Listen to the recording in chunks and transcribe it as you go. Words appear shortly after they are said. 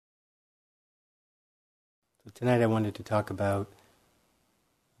So tonight I wanted to talk about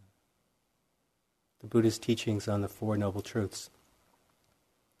the Buddha's teachings on the Four Noble Truths.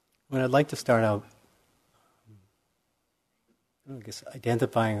 What I'd like to start out,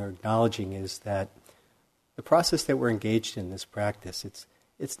 identifying or acknowledging is that the process that we're engaged in, this practice,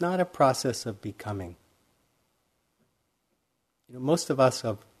 it's not a process of becoming. Most of us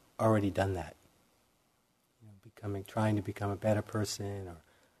have already done that. Trying to become a better person, or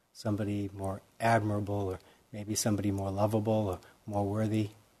somebody more admirable, or maybe somebody more lovable or more worthy.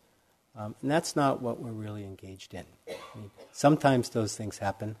 And that's not what we're really engaged in. Sometimes those things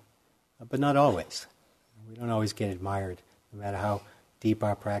happen, but not always. We don't always get admired, no matter how deep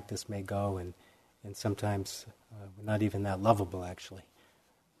our practice may go, and sometimes we're not even that lovable, actually.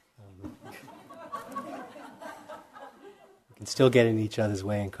 We can still get in each other's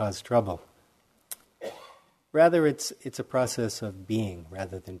way and cause trouble. Rather, it's a process of being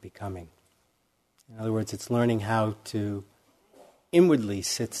rather than becoming. In other words, it's learning how to inwardly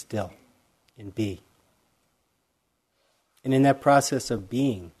sit still and be. And in that process of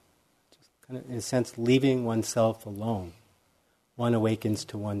being, just kind of in a sense leaving oneself alone, one awakens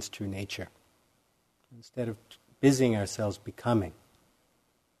to one's true nature. Instead of busying ourselves becoming.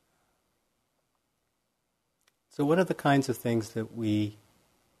 So what are the kinds of things that we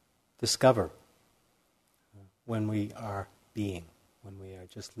discover when we are being, when we are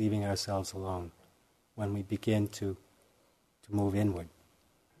just leaving ourselves alone, when we begin to move inward?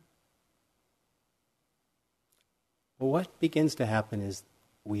 Well, what begins to happen is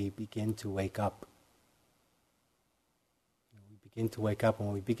we begin to wake up. We begin to wake up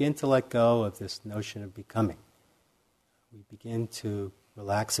when we begin to let go of this notion of becoming. We begin to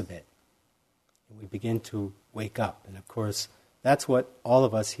relax a bit, and we begin to wake up. And of course, that's what all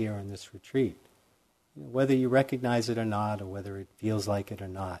of us here on this retreat, whether you recognize it or not, or whether it feels like it or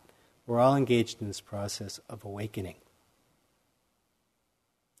not, we're all engaged in this process of awakening.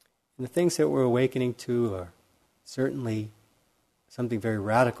 And the things that we're awakening to are certainly something very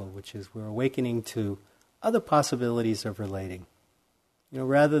radical, which is we're awakening to other possibilities of relating.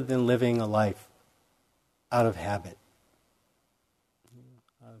 Rather than living a life out of habit,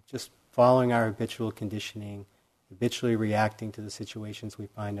 just following our habitual conditioning, habitually reacting to the situations we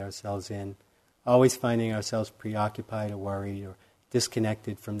find ourselves in, always finding ourselves preoccupied or worried or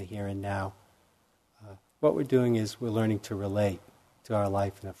disconnected from the here and now. What we're doing is we're learning to relate to our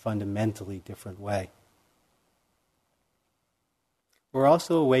life in a fundamentally different way. We're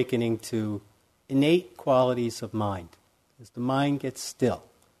also awakening to innate qualities of mind. As the mind gets still,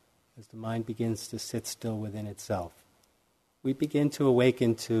 as the mind begins to sit still within itself, we begin to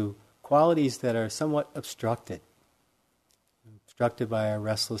awaken to qualities that are somewhat obstructed by our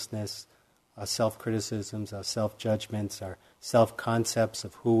restlessness, our self-criticisms, our self-judgments, our self-concepts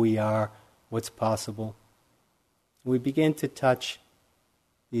of who we are, what's possible. We begin to touch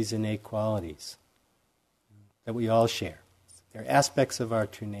these innate qualities that we all share. They're aspects of our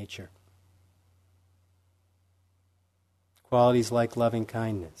true nature. Qualities like loving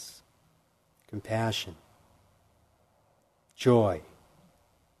kindness, compassion, joy,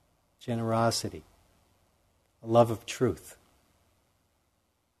 generosity, a love of truth.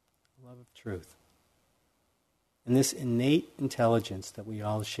 Love of truth. And this innate intelligence that we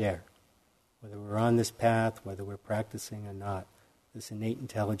all share, whether we're on this path, whether we're practicing or not, this innate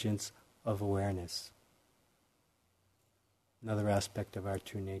intelligence of awareness. Another aspect of our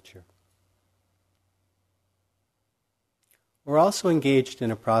true nature. We're also engaged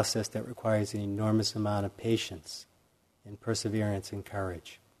in a process that requires an enormous amount of patience and perseverance and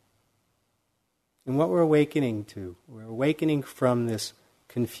courage. And what we're awakening to, we're awakening from this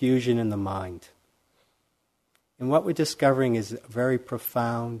confusion in the mind. And what we're discovering is a very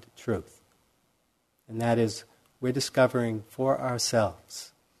profound truth. And that is, we're discovering for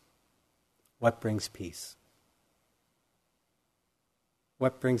ourselves what brings peace.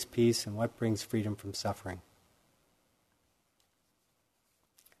 What brings peace and what brings freedom from suffering.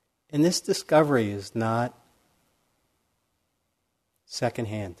 And this discovery is not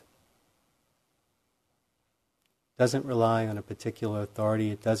secondhand. It doesn't rely on a particular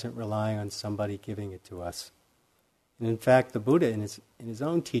authority. It doesn't rely on somebody giving it to us. And in fact, the Buddha, in his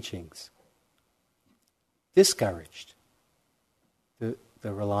own teachings, discouraged the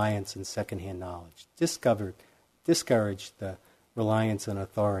reliance on secondhand knowledge, discouraged the reliance on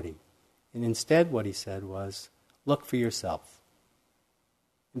authority. And instead what he said was, look for yourself.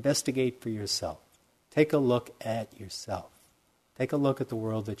 Investigate for yourself. Take a look at yourself. Take a look at the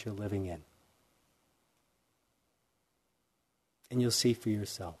world that you're living in. And you'll see for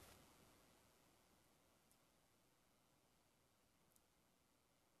yourself.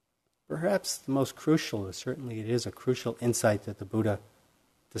 perhaps the most crucial, or certainly it is a crucial insight that the Buddha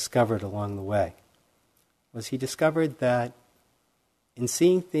discovered along the way, was he discovered that in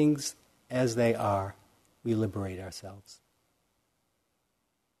seeing things as they are, we liberate ourselves.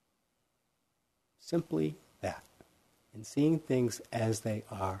 Simply that. In seeing things as they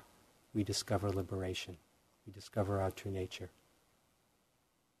are, we discover liberation. We discover our true nature.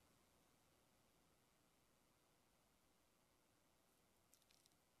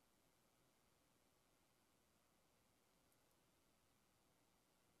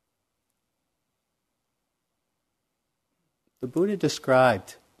 The Buddha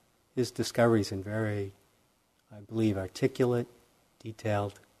described his discoveries in very, I believe, articulate,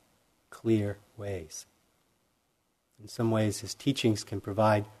 detailed, clear ways. In some ways, his teachings can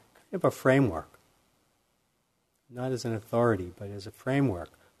provide kind of a framework, not as an authority, but as a framework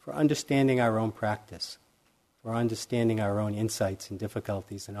for understanding our own practice, for understanding our own insights and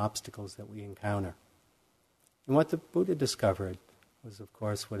difficulties and obstacles that we encounter. And what the Buddha discovered was, of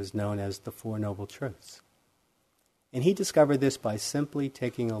course, what is known as the Four Noble Truths. And he discovered this by simply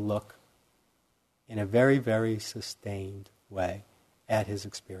taking a look in a very, very sustained way at his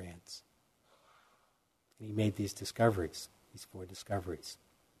experience. And he made these discoveries, these four discoveries.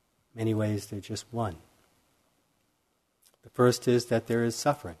 In many ways, they're just one. The first is that there is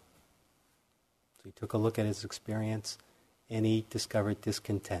suffering. So he took a look at his experience and he discovered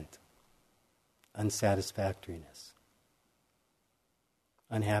discontent, unsatisfactoriness,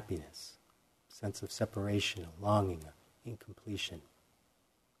 unhappiness, sense of separation, a longing, of incompletion.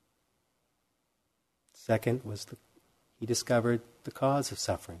 Second was he discovered the cause of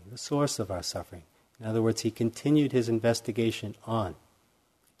suffering, the source of our suffering. In other words, he continued his investigation on.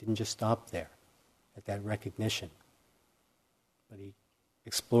 He didn't just stop there at that recognition, but he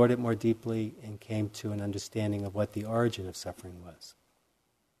explored it more deeply and came to an understanding of what the origin of suffering was.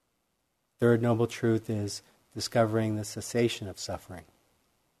 Third noble truth is discovering the cessation of suffering,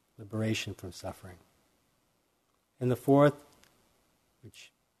 liberation from suffering. And the fourth,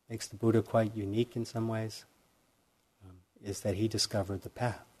 which makes the Buddha quite unique in some ways, is that he discovered the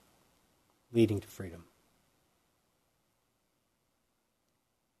path leading to freedom.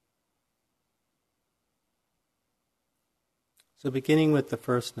 So beginning with the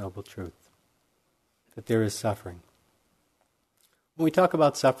first noble truth, that there is suffering. When we talk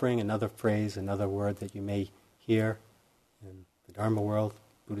about suffering, another phrase, another word that you may hear in the Dharma world,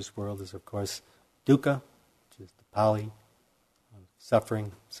 Buddhist world, is of course dukkha, which is the Pali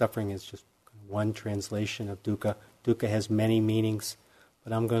suffering. Suffering is just one translation of dukkha. Dukkha has many meanings,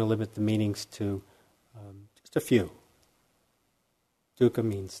 but I'm going to limit the meanings to just a few. Dukkha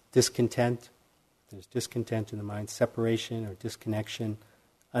means discontent. There's discontent in the mind, separation or disconnection,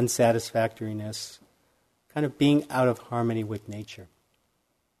 unsatisfactoriness, kind of being out of harmony with nature.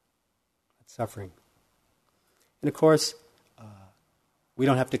 That's suffering. And of course, we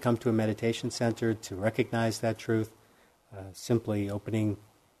don't have to come to a meditation center to recognize that truth. Simply opening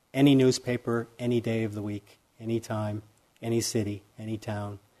any newspaper, any day of the week, any time, any city, any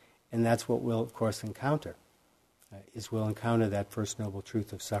town, and that's what we'll, of course, encounter, is we'll encounter that first noble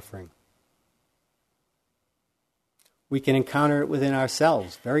truth of suffering. We can encounter it within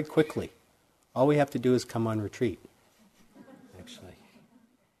ourselves very quickly. All we have to do is come on retreat,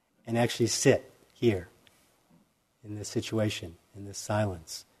 and actually sit here in this situation, in this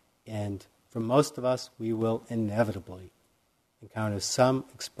silence. And for most of us, we will inevitably encounter some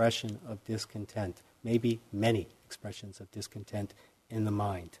expression of discontent, maybe many expressions of discontent in the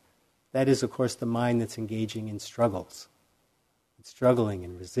mind. That is, of course, the mind that's engaging in struggles. It's struggling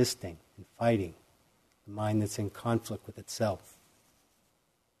and resisting and fighting. The mind that's in conflict with itself.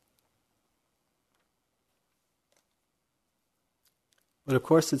 But of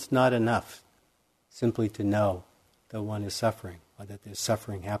course it's not enough simply to know that one is suffering or that there's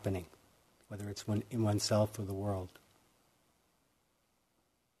suffering happening, whether it's in oneself or the world.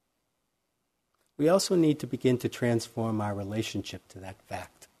 We also need to begin to transform our relationship to that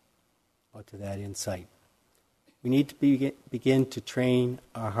fact or to that insight. We need to begin to train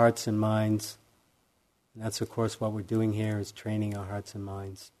our hearts and minds. And that's, of course, what we're doing here, is training our hearts and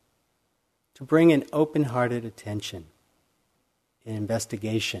minds to bring an open-hearted attention and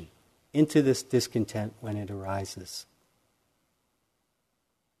investigation into this discontent when it arises.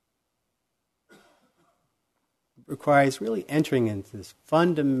 It requires really entering into this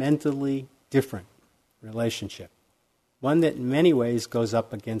fundamentally different relationship, one that in many ways goes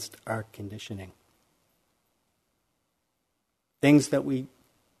up against our conditioning. Things that we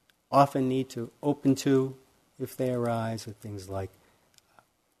often need to open to if they arise, are things like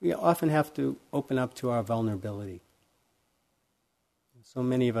we often have to open up to our vulnerability. So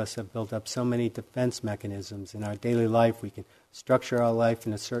many of us have built up so many defense mechanisms in our daily life. We can structure our life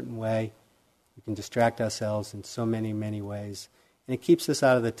in a certain way. We can distract ourselves in so many, many ways. And it keeps us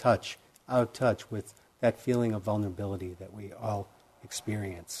out of touch with that feeling of vulnerability that we all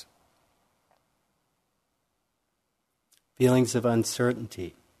experience. Feelings of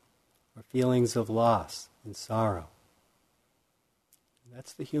uncertainty, or feelings of loss and sorrow.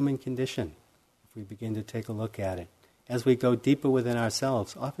 That's the human condition, if we begin to take a look at it. As we go deeper within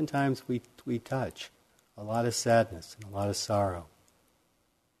ourselves, oftentimes we touch a lot of sadness and a lot of sorrow.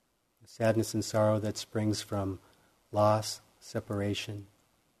 The sadness and sorrow that springs from loss, separation,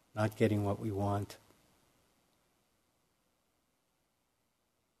 not getting what we want,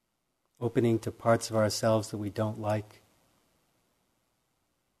 opening to parts of ourselves that we don't like.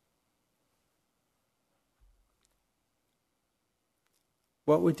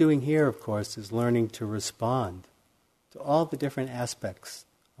 What we're doing here, of course, is learning to respond to all the different aspects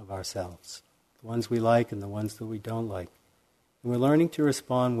of ourselves, the ones we like and the ones that we don't like. And we're learning to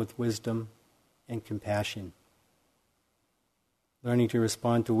respond with wisdom and compassion. Learning to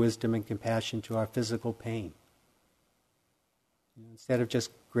respond to wisdom and compassion to our physical pain. Instead of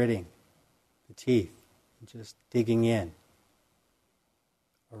just gritting the teeth and just digging in,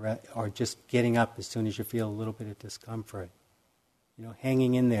 or just getting up as soon as you feel a little bit of discomfort.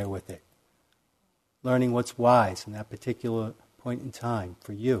 Hanging in there with it. Learning what's wise in that particular point in time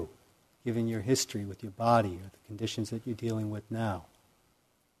for you, given your history with your body or the conditions that you're dealing with now.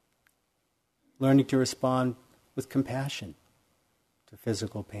 Learning to respond with compassion to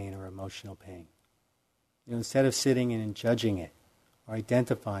physical pain or emotional pain. Instead of sitting and judging it or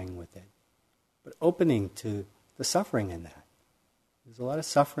identifying with it, but opening to the suffering in that. There's a lot of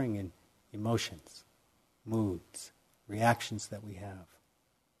suffering in emotions, moods, reactions that we have.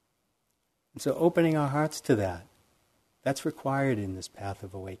 And so opening our hearts to that, that's required in this path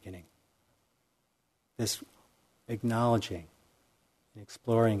of awakening. This acknowledging and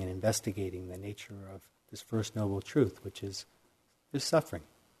exploring and investigating the nature of this first noble truth, which is there's suffering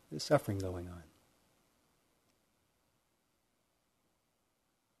going on.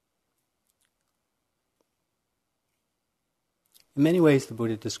 In many ways, the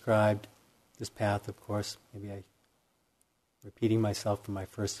Buddha described this path, of course. Maybe I'm repeating myself from my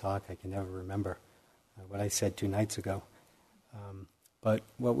first talk. I can never remember what I said 2 nights ago. But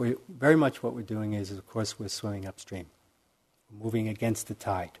what we're doing is, of course, we're swimming upstream. We're moving against the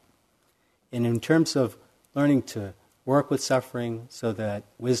tide. And in terms of learning to work with suffering so that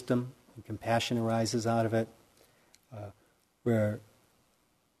wisdom and compassion arises out of it, we're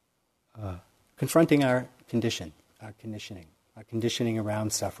confronting our conditioning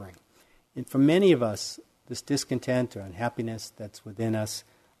around suffering. And for many of us, this discontent or unhappiness that's within us,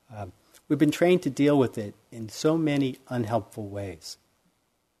 we've been trained to deal with it in so many unhelpful ways.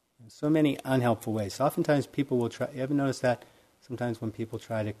 Oftentimes people will try, you ever notice that? Sometimes when people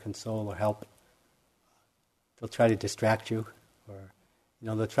try to console or help, they'll try to distract you, or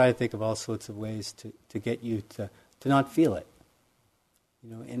they'll try to think of all sorts of ways to get you to not feel it.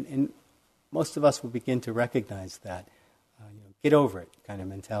 And most of us will begin to recognize that. Get over it kind of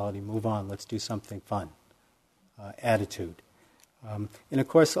mentality, move on, let's do something fun, attitude. And of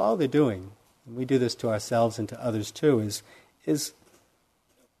course all they're doing, and we do this to ourselves and to others too, is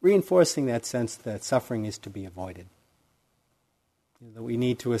reinforcing that sense that suffering is to be avoided. That we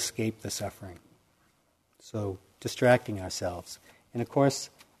need to escape the suffering. So distracting ourselves. And of course,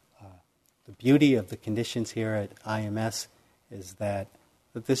 the beauty of the conditions here at IMS is that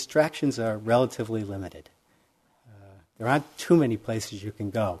the distractions are relatively limited. There aren't too many places you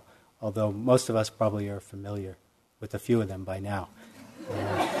can go, although most of us probably are familiar with a few of them by now.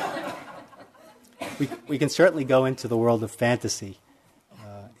 We can certainly go into the world of fantasy,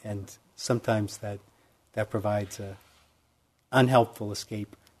 and sometimes that provides an unhelpful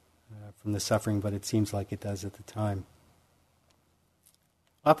escape from the suffering, but it seems like it does at the time.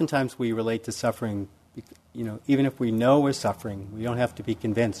 Oftentimes we relate to suffering, even if we know we're suffering, we don't have to be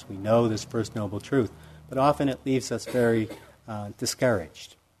convinced. We know this First Noble Truth. But often it leaves us very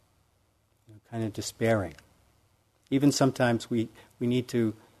discouraged, kind of despairing. Even sometimes we need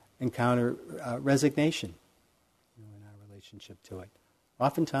to encounter resignation in our relationship to it.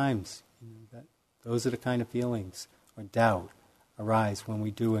 Oftentimes, those are the kind of feelings or doubt arise when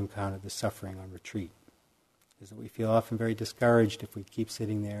we do encounter the suffering on retreat. Is that we feel often very discouraged if we keep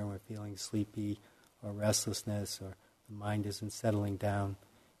sitting there and we're feeling sleepy or restlessness or the mind isn't settling down.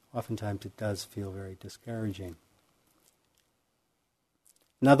 Oftentimes it does feel very discouraging.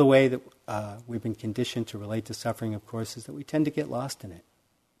 Another way that we've been conditioned to relate to suffering, of course, is that we tend to get lost in it.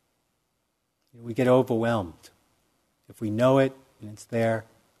 We get overwhelmed. If we know it, and it's there,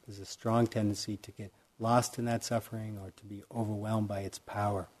 there's a strong tendency to get lost in that suffering or to be overwhelmed by its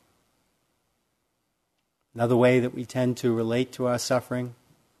power. Another way that we tend to relate to our suffering,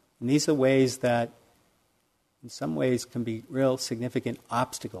 and these are ways that in some ways can be real significant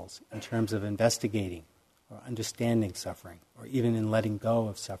obstacles in terms of investigating or understanding suffering, or even in letting go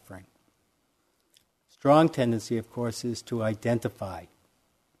of suffering. Strong tendency, of course, is to identify,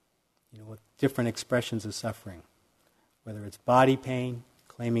 with different expressions of suffering, whether it's body pain,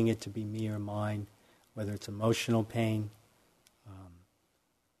 claiming it to be me or mine, whether it's emotional pain.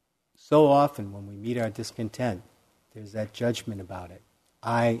 So often when we meet our discontent, there's that judgment about it.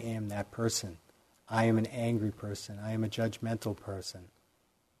 I am that person. I am an angry person. I am a judgmental person.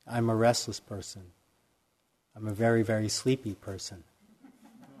 I'm a restless person. I'm a very, very sleepy person.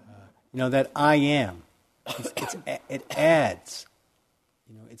 That I am, it adds.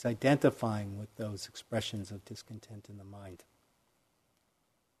 It's identifying with those expressions of discontent in the mind.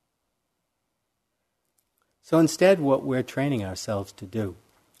 So instead, what we're training ourselves to do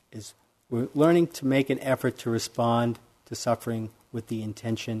is we're learning to make an effort to respond to suffering with the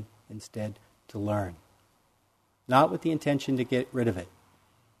intention instead to learn. Not with the intention to get rid of it.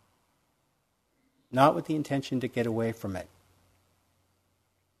 Not with the intention to get away from it.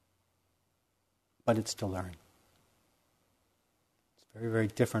 But it's to learn. It's a very, very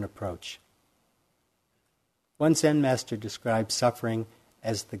different approach. One Zen master describes suffering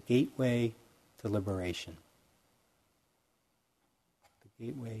as the gateway to liberation. The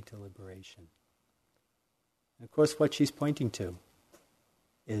gateway to liberation. And of course, what she's pointing to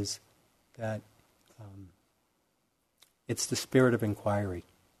is that it's the spirit of inquiry.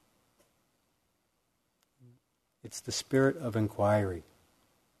 It's the spirit of inquiry.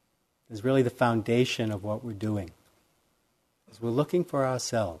 It's really the foundation of what we're doing. As we're looking for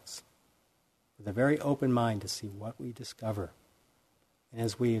ourselves with a very open mind to see what we discover. And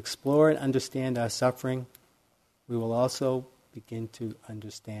as we explore and understand our suffering, we will also begin to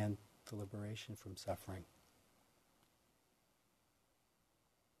understand the liberation from suffering.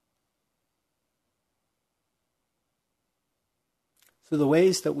 So the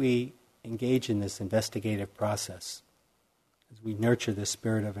ways that we engage in this investigative process, as we nurture this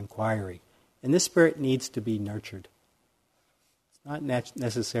spirit of inquiry, and this spirit needs to be nurtured. It's not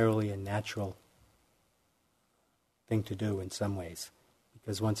necessarily a natural thing to do in some ways,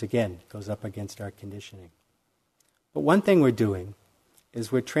 because once again, it goes up against our conditioning. But one thing we're doing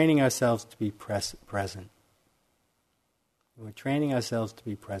is we're training ourselves to be present. We're training ourselves to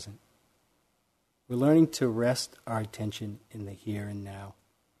be present. We're learning to rest our attention in the here and now.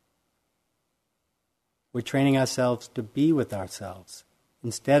 We're training ourselves to be with ourselves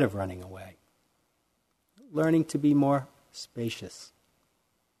instead of running away. Learning to be more spacious,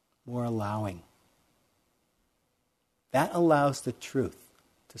 more allowing. That allows the truth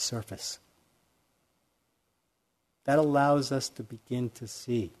to surface. That allows us to begin to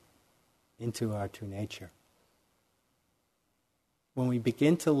see into our true nature. When we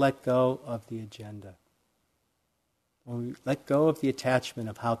begin to let go of the agenda, when we let go of the attachment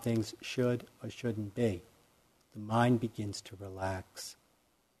of how things should or shouldn't be, the mind begins to relax.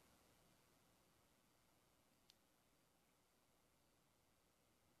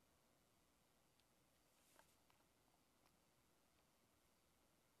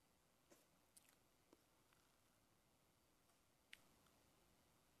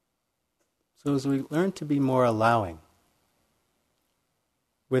 So as we learn to be more allowing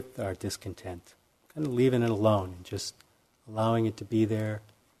with our discontent, kind of leaving it alone and just allowing it to be there,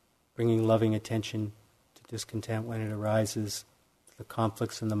 bringing loving attention to discontent when it arises, to the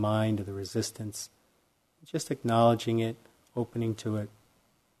conflicts in the mind, or the resistance, just acknowledging it, opening to it.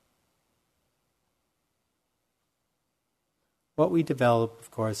 What we develop, of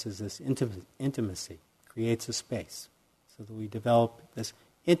course, is this intimacy, creates a space, so that we develop this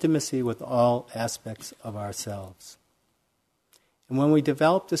intimacy with all aspects of ourselves. And when we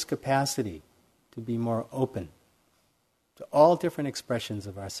develop this capacity to be more open to all different expressions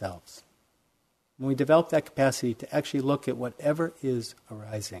of ourselves, when we develop that capacity to actually look at whatever is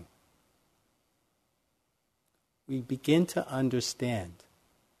arising, we begin to understand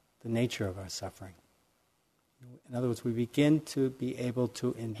the nature of our suffering. In other words, we begin to be able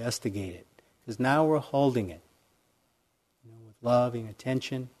to investigate it, because now we're holding it. With loving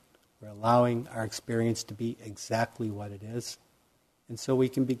attention, we're allowing our experience to be exactly what it is. And so we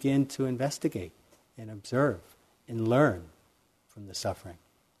can begin to investigate and observe and learn from the suffering.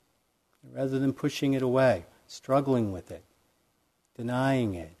 Rather than pushing it away, struggling with it,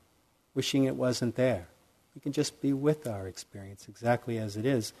 denying it, wishing it wasn't there, we can just be with our experience exactly as it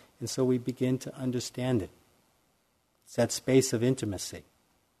is, and so we begin to understand it. It's that space of intimacy.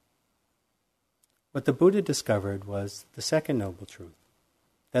 What the Buddha discovered was the second noble truth,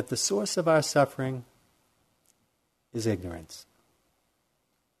 that the source of our suffering is ignorance.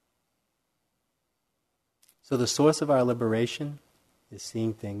 So the source of our liberation is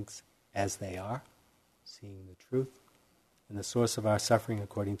seeing things as they are, seeing the truth. And the source of our suffering,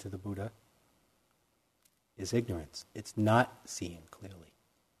 according to the Buddha, is ignorance. It's not seeing clearly.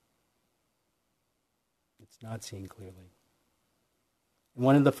 It's not seeing clearly. And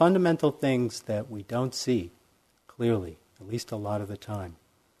one of the fundamental things that we don't see clearly, at least a lot of the time,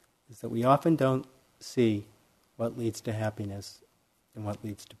 is that we often don't see what leads to happiness and what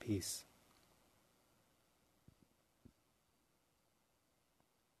leads to peace.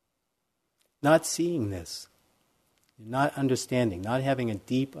 Not seeing this, not understanding, not having a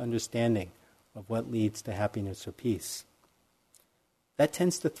deep understanding of what leads to happiness or peace, that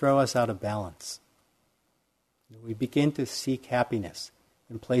tends to throw us out of balance. We begin to seek happiness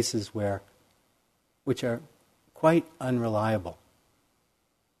in places which are quite unreliable.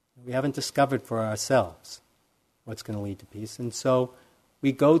 We haven't discovered for ourselves what's going to lead to peace, and so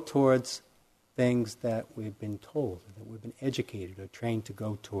we go towards things that we've been told, that we've been educated or trained to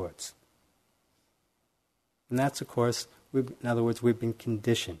go towards. And that's, of course, in other words, we've been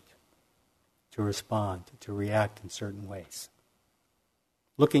conditioned to respond, to react in certain ways,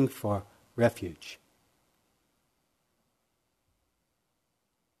 looking for refuge.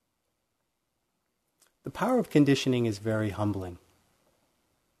 The power of conditioning is very humbling.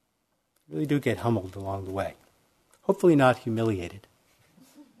 You really do get humbled along the way. Hopefully not humiliated,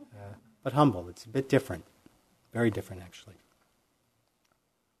 but humble. It's a bit different, very different actually.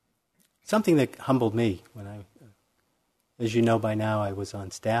 Something that humbled me when as you know by now, I was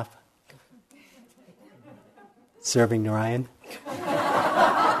on staff serving Narayan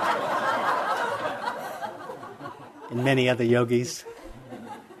and many other yogis.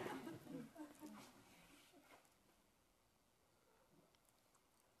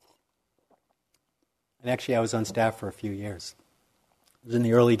 And actually, I was on staff for a few years. It was in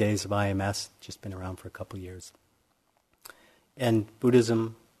the early days of IMS, just been around for a couple years. And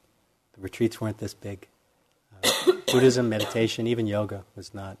Buddhism, the retreats weren't this big. Buddhism, meditation, even yoga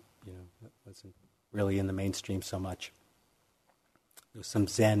was not, wasn't really in the mainstream so much. There was some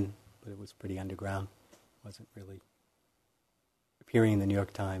Zen, but it was pretty underground. It wasn't really appearing in the New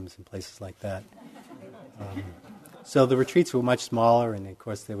York Times and places like that. So the retreats were much smaller, and of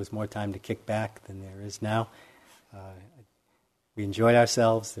course there was more time to kick back than there is now. We enjoyed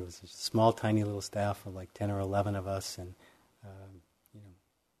ourselves. There was a small, tiny little staff of like 10 or 11 of us, and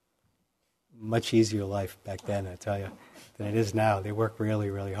much easier life back then, I tell you, than it is now. They work really,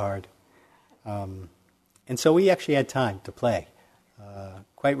 really hard. And so we actually had time to play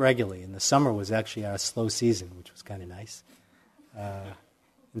quite regularly. And the summer was actually our slow season, which was kind of nice.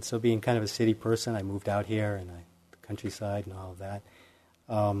 And so being kind of a city person, I moved out here, and the countryside and all of that.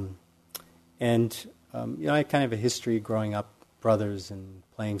 I had kind of a history growing up, brothers and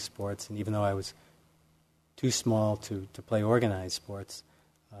playing sports. And even though I was too small to play organized sports,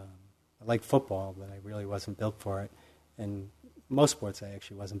 I liked football, but I really wasn't built for it. And most sports I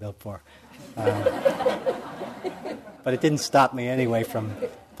actually wasn't built for. But it didn't stop me anyway from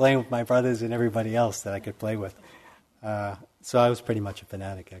playing with my brothers and everybody else that I could play with. So I was pretty much a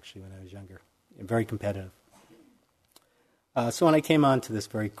fanatic, actually, when I was younger, and very competitive. So when I came on to this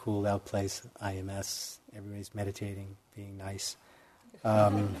very cool out place, IMS, everybody's meditating, being nice.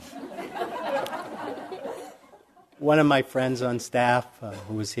 One of my friends on staff,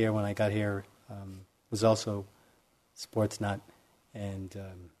 who was here when I got here, was also a sports nut. And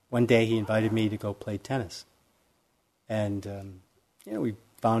one day he invited me to go play tennis. And, we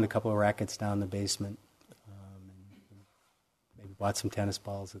found a couple of rackets down in the basement. And maybe bought some tennis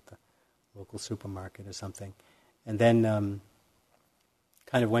balls at the local supermarket or something. And then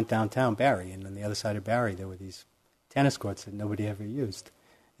kind of went downtown Barrie. And on the other side of Barrie, there were these tennis courts that nobody ever used.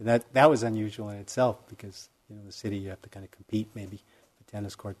 And that was unusual in itself because, the city, you have to kind of compete maybe for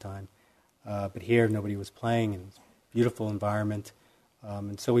tennis court time. But here, nobody was playing, and it was a beautiful environment.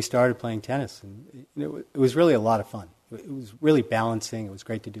 And so we started playing tennis, and it was really a lot of fun. It was really balancing. It was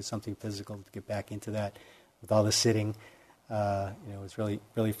great to do something physical, to get back into that with all the sitting. It was really,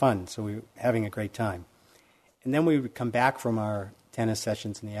 really fun. So we were having a great time. And then we would come back from our tennis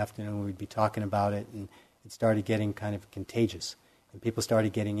sessions in the afternoon, we'd be talking about it, and it started getting kind of contagious. And people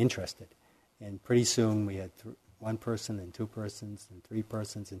started getting interested. And pretty soon we had one person, then two persons, then three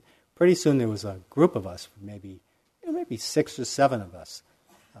persons. And pretty soon there was a group of us, maybe 6 or 7 of us,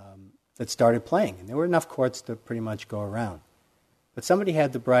 that started playing. And there were enough courts to pretty much go around. But somebody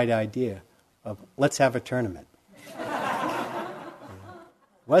had the bright idea of, let's have a tournament.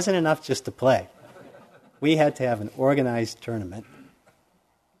 wasn't enough just to play. We had to have an organized tournament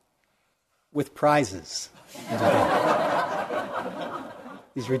with prizes.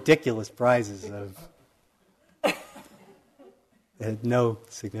 These ridiculous prizes that had no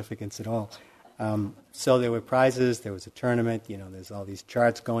significance at all. So there were prizes, there was a tournament, there's all these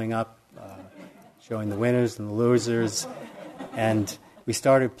charts going up, showing the winners and the losers, and we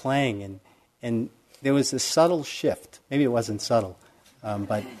started playing, and there was a subtle shift. Maybe it wasn't subtle,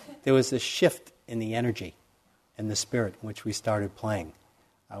 but there was a shift in the energy and the spirit in which we started playing.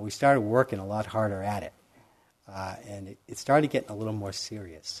 We started working a lot harder at it, and it started getting a little more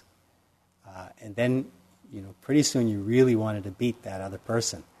serious. And then, pretty soon you really wanted to beat that other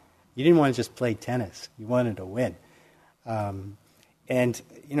person. You didn't want to just play tennis. You wanted to win. And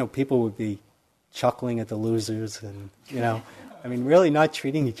people would be chuckling at the losers and, really not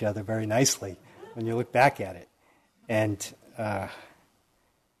treating each other very nicely when you look back at it. And,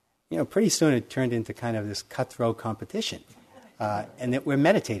 pretty soon it turned into kind of this cutthroat competition. And that we're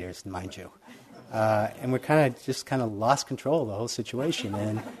meditators, mind you. And we're kind of lost control of the whole situation.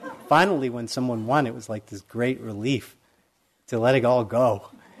 And finally, when someone won, it was like this great relief to let it all go.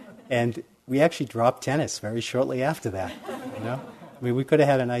 And we actually dropped tennis very shortly after that. We could have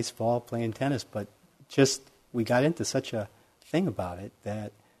had a nice fall playing tennis, but we got into such a thing about it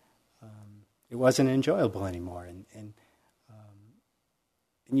that it wasn't enjoyable anymore. And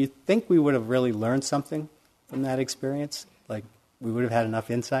you'd think we would have really learned something from that experience, like we would have had enough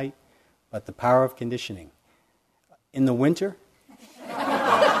insight, but the power of conditioning. In the winter,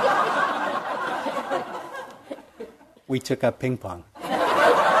 we took up ping pong.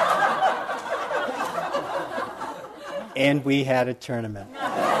 And we had a tournament.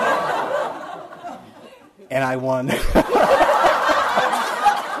 And I won.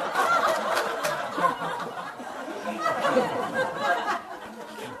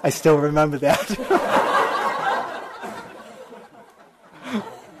 I still remember that.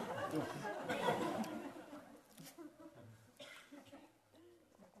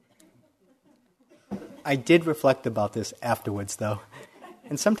 I did reflect about this afterwards, though.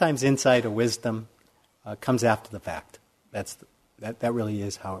 And sometimes insight or wisdom comes after the fact. That really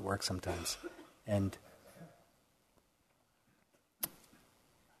is how it works sometimes. And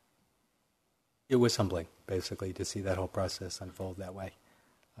it was humbling, basically, to see that whole process unfold that way.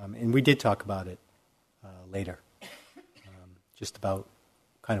 And we did talk about it later, just about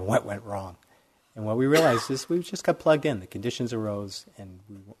kind of what went wrong. And what we realized is we just got plugged in. The conditions arose, and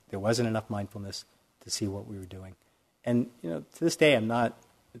there wasn't enough mindfulness to see what we were doing. And to this day,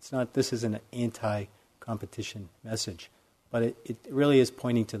 this is an anti-competition message, but it really is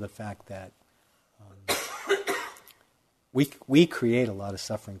pointing to the fact that we create a lot of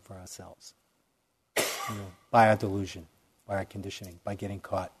suffering for ourselves, by our delusion, by our conditioning, by getting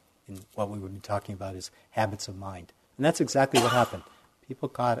caught in what we would be talking about as habits of mind. And that's exactly what happened. People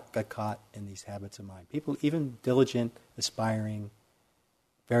got caught in these habits of mind. People, even diligent, aspiring,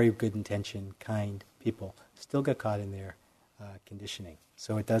 very good intention, kind people, still get caught in their conditioning.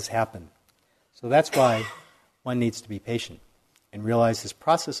 So it does happen. So that's why one needs to be patient and realize this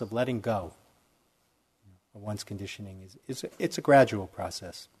process of letting go of one's conditioning it's a gradual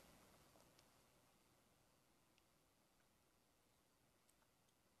process.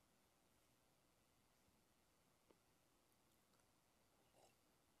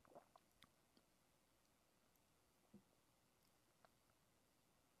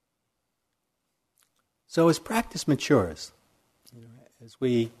 So as practice matures, as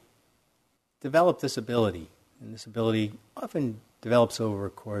we develop this ability, and this ability often develops over a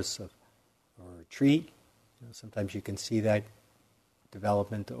course of a retreat. Sometimes you can see that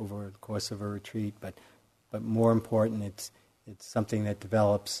development over the course of a retreat, but more important, it's something that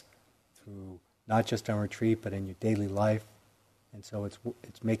develops through not just on retreat, but in your daily life. And so it's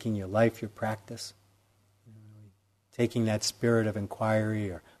making your life your practice, taking that spirit of inquiry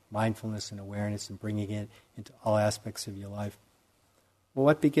or mindfulness and awareness and bringing it into all aspects of your life. Well,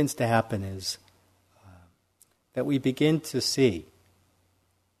 what begins to happen is that we begin to see,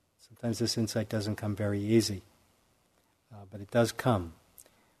 sometimes this insight doesn't come very easy, but it does come,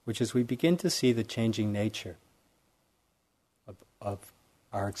 which is we begin to see the changing nature of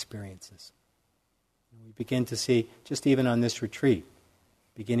our experiences. We begin to see, just even on this retreat,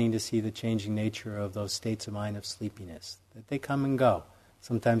 beginning to see the changing nature of those states of mind of sleepiness, that they come and go.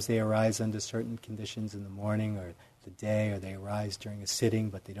 Sometimes they arise under certain conditions in the morning or the day, or they arise during a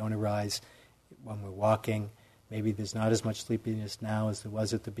sitting, but they don't arise when we're walking. Maybe there's not as much sleepiness now as there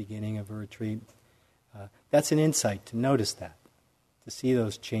was at the beginning of a retreat. That's an insight to notice that, to see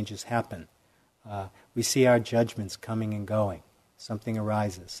those changes happen. We see our judgments coming and going. something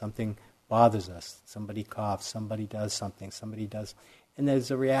arises, something bothers us, somebody coughs, somebody does something, and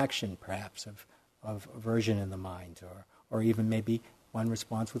there's a reaction perhaps of aversion in the mind, or even maybe one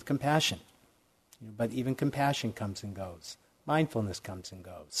responds with compassion. But even compassion comes and goes. Mindfulness comes and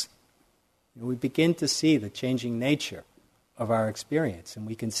goes. We begin to see the changing nature of our experience, and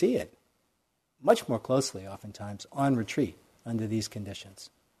we can see it much more closely oftentimes on retreat under these conditions,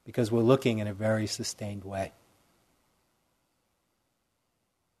 because we're looking in a very sustained way.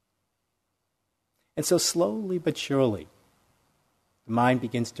 And so slowly but surely, the mind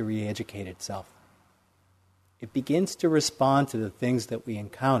begins to re-educate itself. It begins to respond to the things that we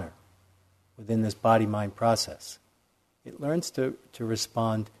encounter within this body-mind process. It learns to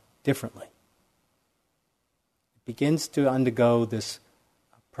respond differently. It begins to undergo this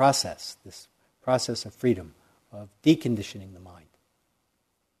process of freedom, of deconditioning the mind,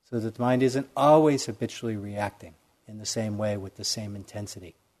 so that the mind isn't always habitually reacting in the same way with the same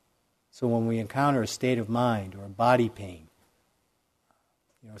intensity. So when we encounter a state of mind or a body pain,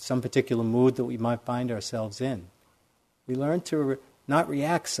 some particular mood that we might find ourselves in, we learn to not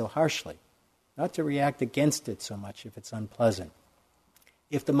react so harshly, not to react against it so much if it's unpleasant.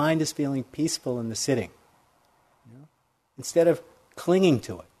 If the mind is feeling peaceful in the sitting, instead of clinging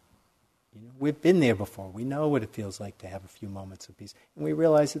to it, we've been there before. We know what it feels like to have a few moments of peace, and we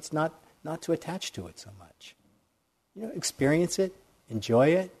realize it's not to attach to it so much. Experience it, enjoy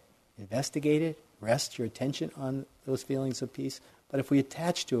it, investigate it, rest your attention on those feelings of peace. But if we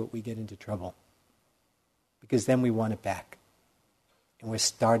attach to it, we get into trouble, because then we want it back. And we're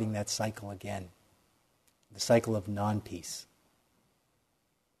starting that cycle again, the cycle of non-peace.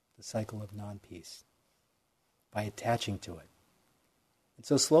 The cycle of non-peace, by attaching to it. And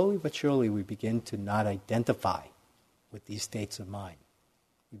so slowly but surely we begin to not identify with these states of mind.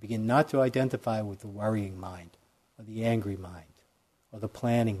 We begin not to identify with the worrying mind, or the angry mind, or the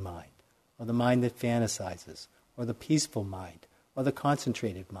planning mind, or the mind that fantasizes, or the peaceful mind, or the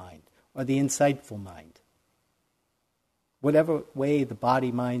concentrated mind, or the insightful mind. Whatever way the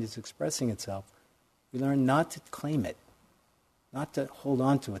body-mind is expressing itself, we learn not to claim it, not to hold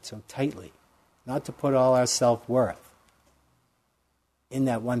on to it so tightly, not to put all our self-worth in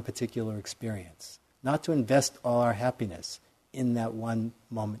that one particular experience, not to invest all our happiness in that one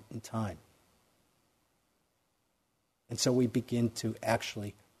moment in time. And so we begin to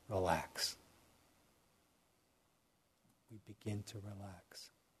actually relax. We begin to relax.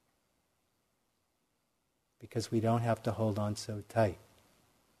 Because we don't have to hold on so tight.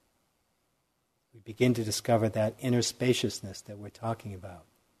 We begin to discover that inner spaciousness that we're talking about,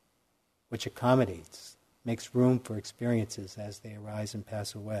 which accommodates, makes room for experiences as they arise and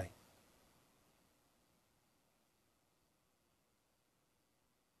pass away.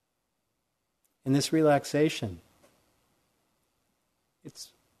 In this relaxation,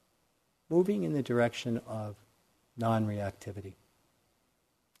 it's moving in the direction of non-reactivity,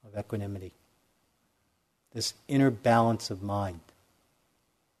 of equanimity. This inner balance of mind,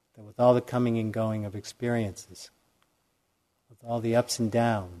 that with all the coming and going of experiences, with all the ups and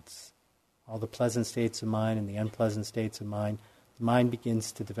downs, all the pleasant states of mind and the unpleasant states of mind, the mind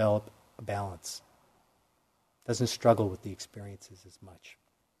begins to develop a balance. It doesn't struggle with the experiences as much.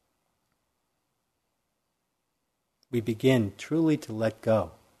 We begin truly to let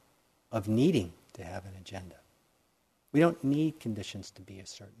go of needing to have an agenda. We don't need conditions to be a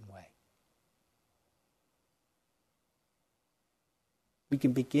certain way. We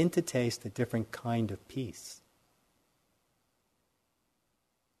can begin to taste a different kind of peace.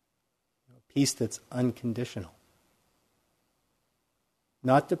 Peace that's unconditional.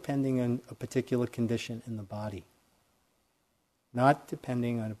 Not depending on a particular condition in the body. Not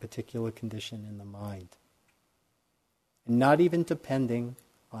depending on a particular condition in the mind. And not even depending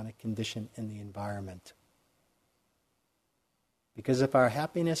on a condition in the environment. Because if our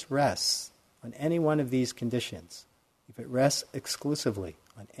happiness rests on any one of these conditions, if it rests exclusively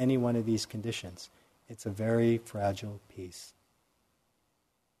on any one of these conditions, it's a very fragile peace.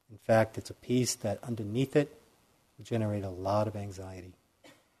 In fact, it's a peace that underneath it will generate a lot of anxiety.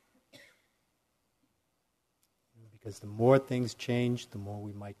 Because the more things change, the more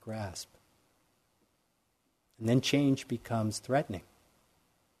we might grasp. And then change becomes threatening.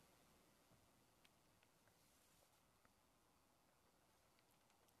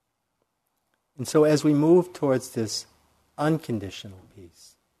 And so as we move towards this unconditional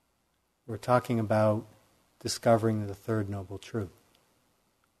peace, we're talking about discovering the third noble truth,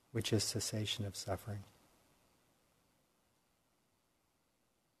 which is cessation of suffering.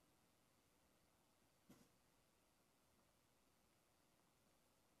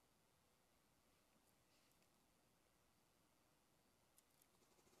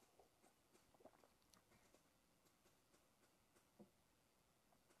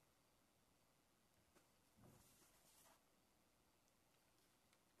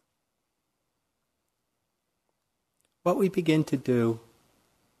 What we begin to do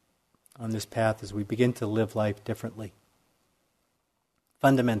on this path is we begin to live life differently,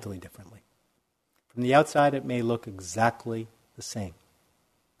 fundamentally differently. From the outside, it may look exactly the same,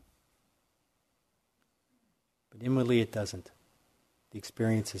 but inwardly it doesn't. The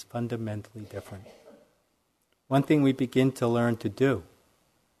experience is fundamentally different. One thing we begin to learn to do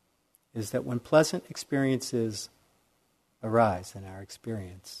is that when pleasant experiences arise in our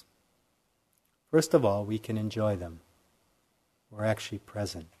experience, first of all, we can enjoy them. We're actually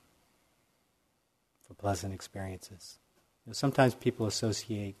present for pleasant experiences. Sometimes people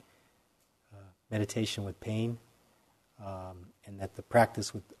associate meditation with pain, and that the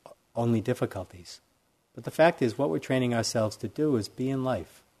practice with only difficulties. But the fact is, what we're training ourselves to do is be in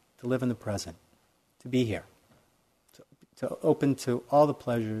life, to live in the present, to be here, to open to all the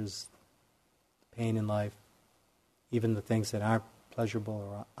pleasures, pain in life, even the things that aren't pleasurable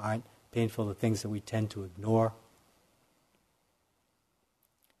or aren't painful, the things that we tend to ignore.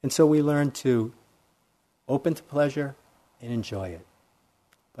 And so we learn to open to pleasure and enjoy it,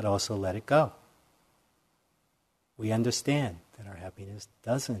 but also let it go. We understand that our happiness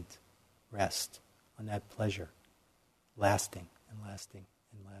doesn't rest on that pleasure, lasting and lasting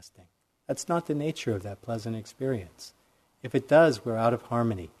and lasting. That's not the nature of that pleasant experience. If it does, we're out of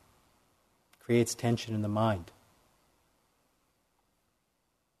harmony. It creates tension in the mind.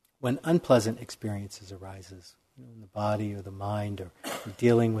 When unpleasant experiences arises, in the body or the mind, or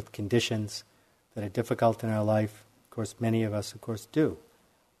dealing with conditions that are difficult in our life, of course, many of us, do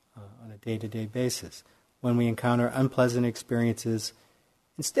on a day-to-day basis. When we encounter unpleasant experiences,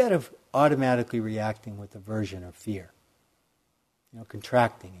 instead of automatically reacting with aversion or fear,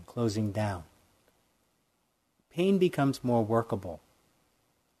 contracting and closing down, pain becomes more workable.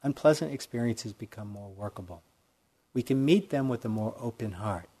 Unpleasant experiences become more workable. We can meet them with a more open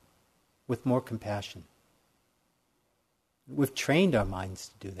heart, with more compassion. We've trained our minds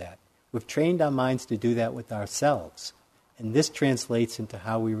to do that. We've trained our minds to do that with ourselves. And this translates into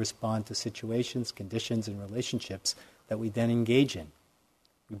how we respond to situations, conditions, and relationships that we then engage in.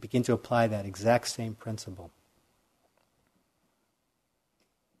 We begin to apply that exact same principle.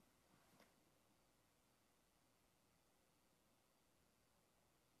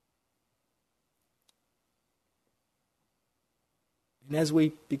 And as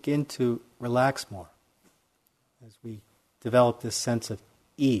we begin to relax more, as we develop this sense of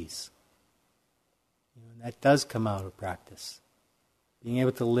ease, and that does come out of practice. Being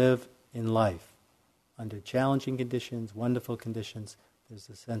able to live in life under challenging conditions, wonderful conditions, there's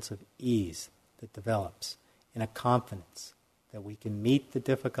a sense of ease that develops, and a confidence that we can meet the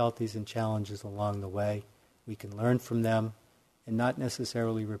difficulties and challenges along the way. We can learn from them and not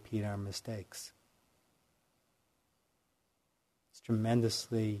necessarily repeat our mistakes. It's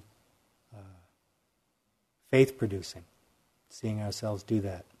tremendously faith-producing, seeing ourselves do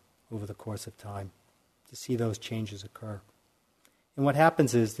that over the course of time, to see those changes occur. And what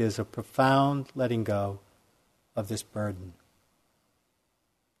happens is there's a profound letting go of this burden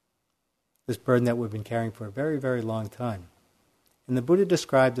that we've been carrying for a very, very long time. And the Buddha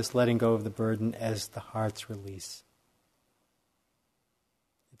described this letting go of the burden as the heart's release.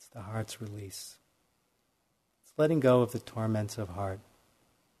 It's the heart's release. It's letting go of the torments of heart.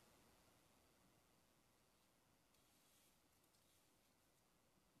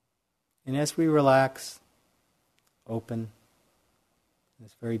 And as we relax, open, in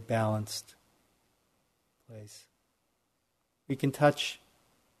this very balanced place, we can touch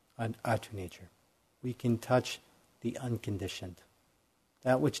our true nature. We can touch the unconditioned,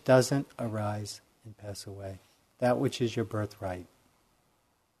 that which doesn't arise and pass away, that which is your birthright,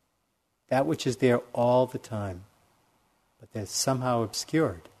 that which is there all the time, but that's somehow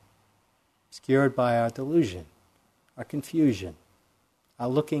obscured by our delusion, our confusion, our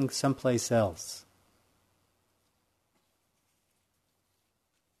looking someplace else.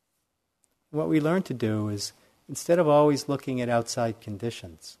 What we learn to do is, instead of always looking at outside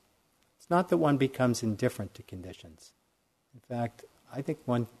conditions, it's not that one becomes indifferent to conditions. In fact, I think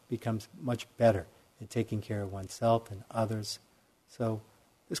one becomes much better at taking care of oneself and others. So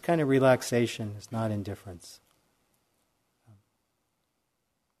this kind of relaxation is not indifference.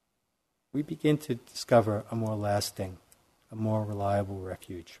 We begin to discover a more lasting, a more reliable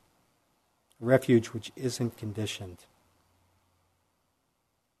refuge. A refuge which isn't conditioned.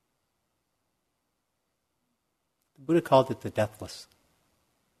 The Buddha called it the deathless,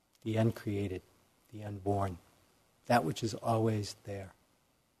 the uncreated, the unborn, that which is always there.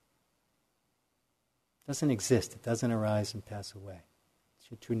 It doesn't exist, it doesn't arise and pass away.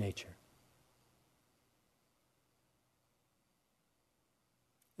 It's your true nature.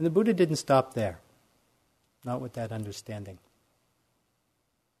 And the Buddha didn't stop there. not with that understanding.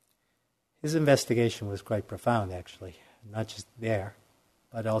 His investigation was quite profound, actually, not just there,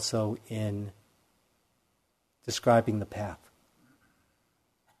 but also in describing the path.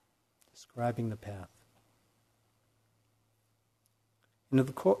 Describing the path. And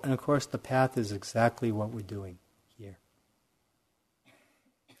of course, the path is exactly what we're doing here.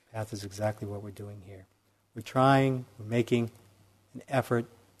 The path is exactly what we're doing here. We're making an effort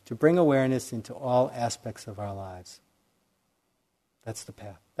to bring awareness into all aspects of our lives. That's the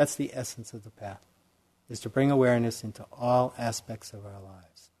path. That's the essence of the path, is to bring awareness into all aspects of our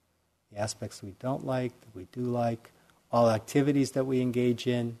lives. The aspects we don't like, that we do like, all activities that we engage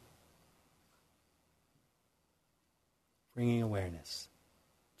in. Bringing awareness.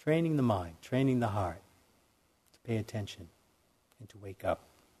 Training the mind, training the heart to pay attention and to wake up.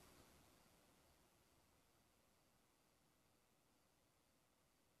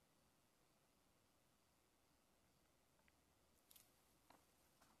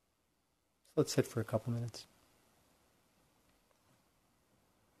 So let's sit for a couple minutes.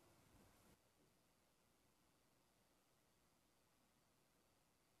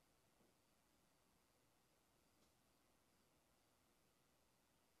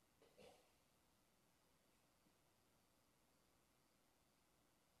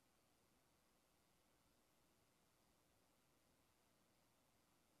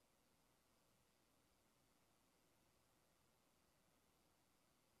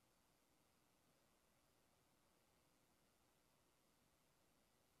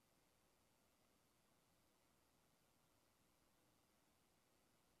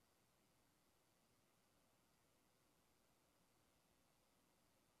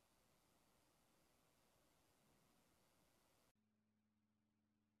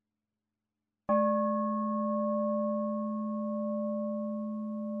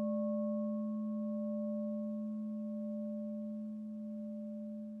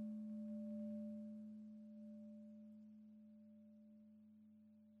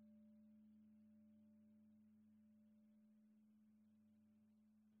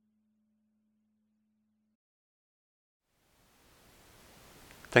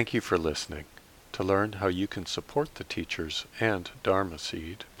 Thank you for listening. To learn how you can support the teachers and Dharma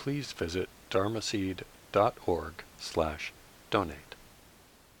Seed, please visit dharmaseed.org/donate.